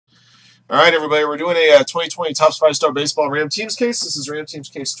All right, everybody, we're doing a 2020 Topps 5-Star Baseball Ram Teams case. This is Ram Teams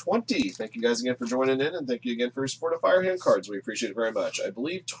case 20. Thank you guys again for joining in, and thank you again for your support of Firehand cards. We appreciate it very much. I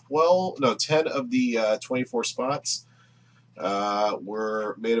believe 10 of the 24 spots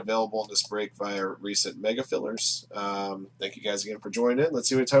were made available in this break via recent mega fillers. Thank you guys again for joining in. Let's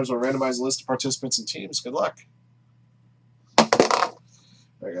see how many times we'll randomize a list of participants and teams. Good luck. All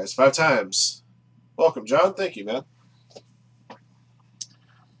right, guys, 5 times. Welcome, John. Thank you, man.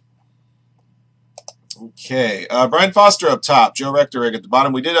 Okay, Brian Foster up top, Joe Rectorig at the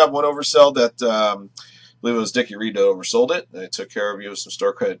bottom. We did have one oversell that I believe it was Dickie Reed that oversold it. I took care of you with some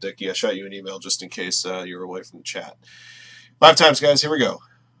store credit, Dickie. I shot you an email just in case you were away from the chat. 5 times, guys. Here we go.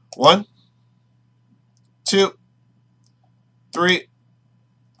 1, 2, 3,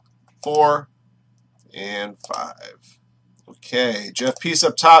 4, and 5. Okay, Jeff Peace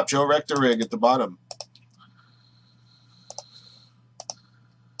up top, Joe Rectorig at the bottom.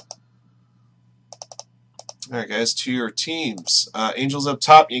 All right, guys, to your teams. Angels up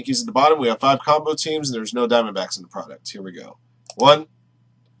top, Yankees at the bottom. We have 5 combo teams, and there's no Diamondbacks in the product. Here we go. 1,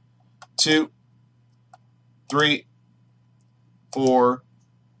 2, 3, 4,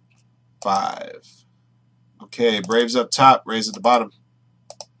 5. Okay, Braves up top, Rays at the bottom.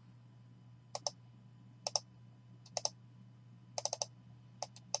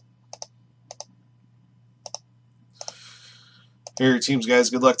 Here are your teams,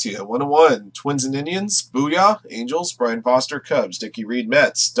 guys. Good luck to you. 1-1, Twins and Indians. Booyah, Angels. Brian Foster, Cubs. Dickie Reed,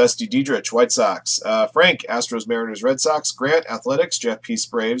 Mets. Dusty Diedrich, White Sox. Frank, Astros, Mariners, Red Sox. Grant, Athletics. Jeff Peace,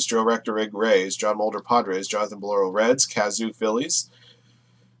 Braves. Joe Rectorig, Rays. John Mulder, Padres. Jonathan Bolero, Reds. Kazoo, Phillies.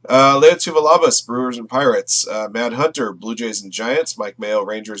 Leo Tuvalabas, Brewers and Pirates. Mad Hunter, Blue Jays and Giants. Mike Mayo,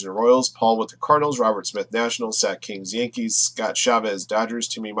 Rangers and Royals. Paul with the Cardinals. Robert Smith, Nationals. Zach Kings, Yankees. Scott Chavez, Dodgers.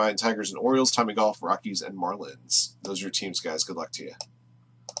 Timmy Mine, Tigers and Orioles. Tommy Golf, Rockies and Marlins. Those are your teams, guys. Good luck to you.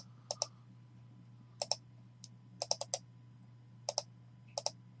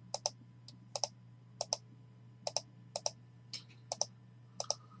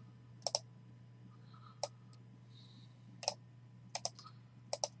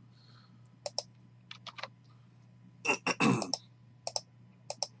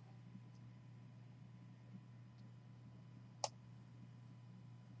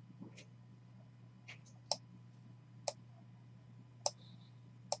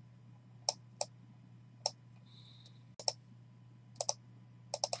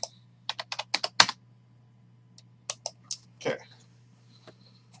 Okay.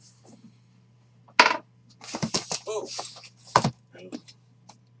 Oh.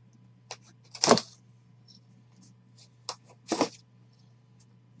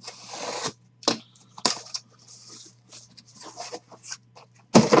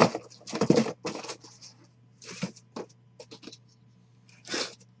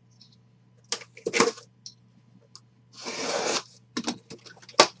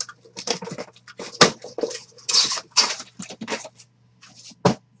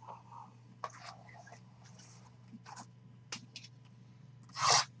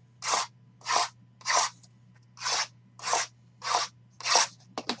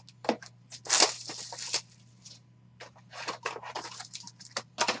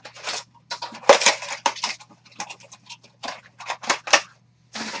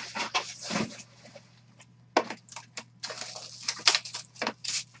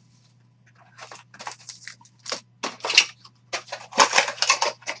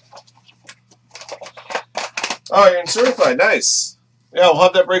 Oh, you're in certified. Nice. Yeah, we'll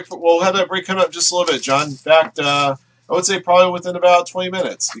have that break. We'll have that break coming up just a little bit, John. In fact, I would say probably within about 20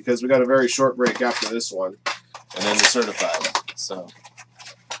 minutes because we got a very short break after this one, and then the certified. So,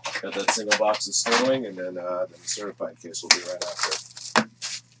 got that single box of Sterling, and then the certified case will be right after.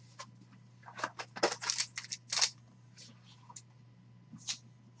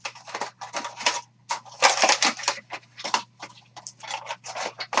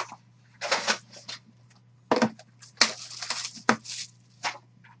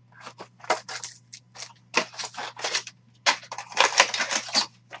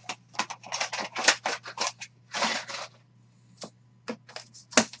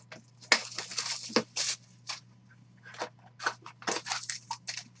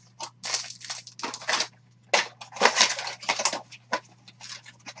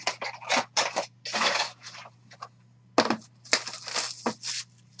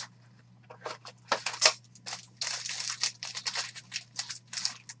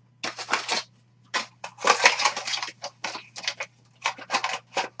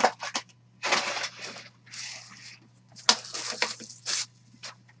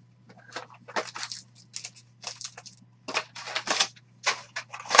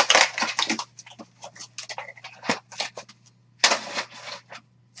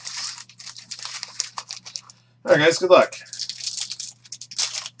 All right, guys, good luck.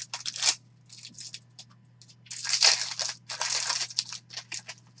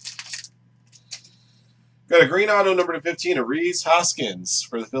 Got a green auto number to 15 of Rhys Hoskins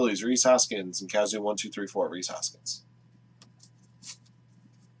for the Phillies. Rhys Hoskins and Kazu 1, 2, 3, 4. Rhys Hoskins.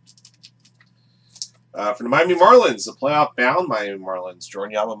 For the Miami Marlins, the playoff-bound Miami Marlins,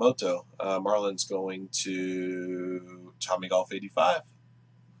 Jordan Yamamoto. Marlins going to Tommy Golf 85.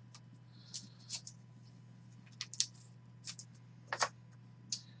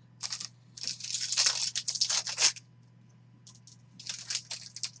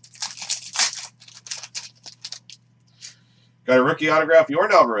 Got a rookie autograph,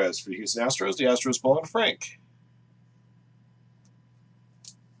 Yordan Alvarez for the Houston Astros. The Astros belong to Frank.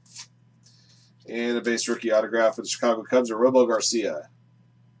 And a base rookie autograph for the Chicago Cubs, or Robo Garcia.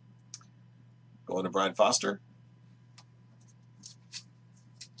 Going to Brian Foster.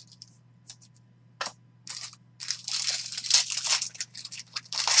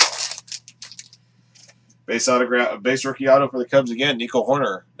 Base autograph, base rookie auto for the Cubs again, Nico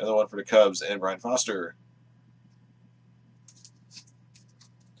Hoerner. Another one for the Cubs and Brian Foster.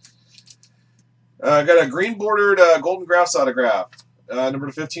 Got a green bordered Golden Graphs autograph. Number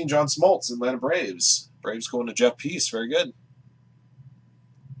 15, John Smoltz, Atlanta Braves. Braves going to Jeff Peace. Very good.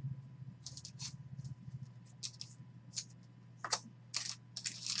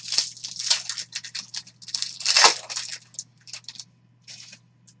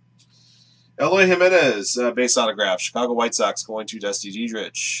 Eloy Jimenez, base autograph. Chicago White Sox going to Dusty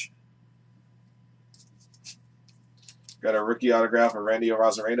Dietrich. Got a rookie autograph of Randy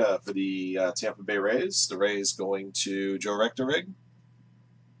Arozarena for the Tampa Bay Rays. The Rays going to Joe Rectorig.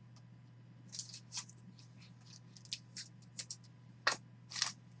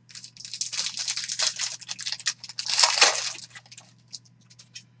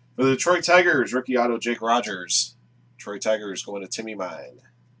 For the Detroit Tigers, rookie auto Jake Rogers. Detroit Tigers going to Timmy Mine.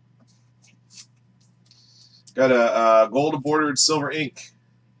 Got a gold bordered silver ink.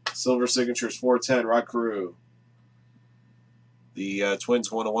 Silver signatures 410, Rod Carew. The Twins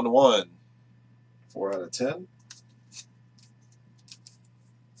going to 1-1. 4 out of 10.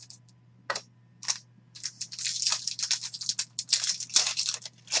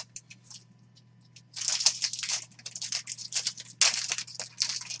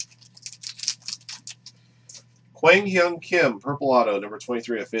 Kwang Hyun Kim, purple auto, number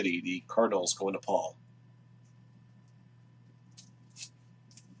 23 of 50. The Cardinals going to Paul.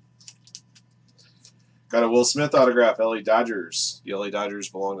 Got a Will Smith autograph, LA Dodgers. The LA Dodgers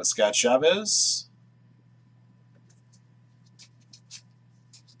belong to Scott Chavez.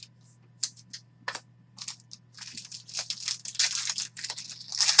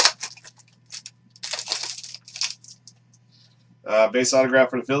 Base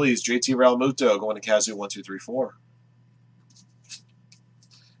autograph for the Phillies, JT Realmuto going to Kazu 1, 2, 3, 4.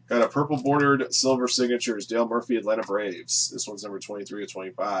 Got a purple bordered silver signatures, Dale Murphy, Atlanta Braves. This one's number 23 of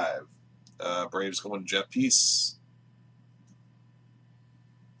 25. Braves going to Jeff Peace.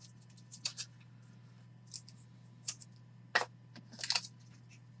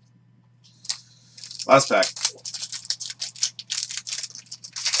 Last pack.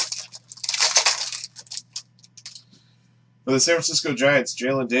 For the San Francisco Giants,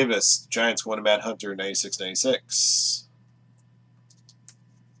 Jalen Davis. Giants going to Matt Hunter, 96-96.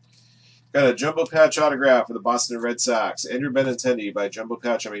 Got a jumbo patch autograph for the Boston Red Sox. Andrew Benintendi by Jumbo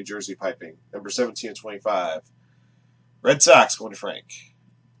Patch, I mean jersey piping. Number 17 of 25. Red Sox going to Frank.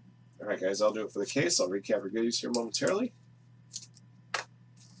 All right, guys, I'll do it for the case. I'll recap your goodies here momentarily.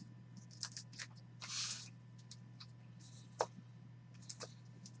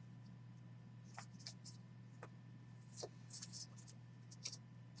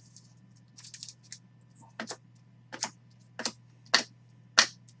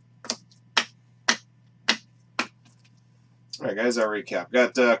 All right, guys, I'll recap.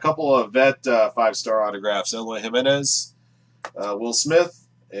 Got a couple of vet 5-star autographs. Eloy Jimenez, Will Smith,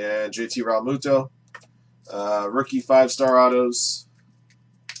 and JT Realmuto. Rookie 5-star autos,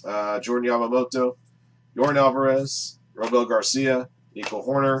 Jordan Yamamoto, Yordan Alvarez, Robo Garcia, Nico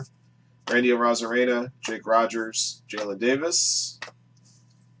Hoerner, Randy Arozarena, Jake Rogers, Jalen Davis.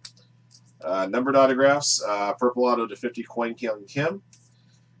 Numbered autographs, purple auto to 50, Kwang Hyun Kim.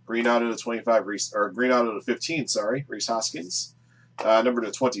 Green auto to 25, green auto to 15, sorry, Rhys Hoskins. Number to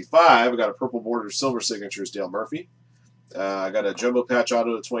 25, I got a purple border silver signatures, Dale Murphy. I got a jumbo patch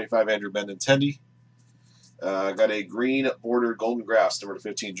auto to 25, Andrew Benintendi. Got a green bordered golden graphs, number to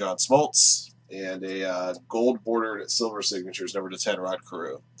 15, John Smoltz. And a gold bordered silver signatures, number to 10, Rod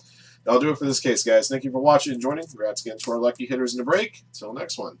Carew. That'll do it for this case, guys. Thank you for watching and joining. Congrats again to our lucky hitters in the break. Until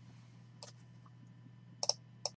next one.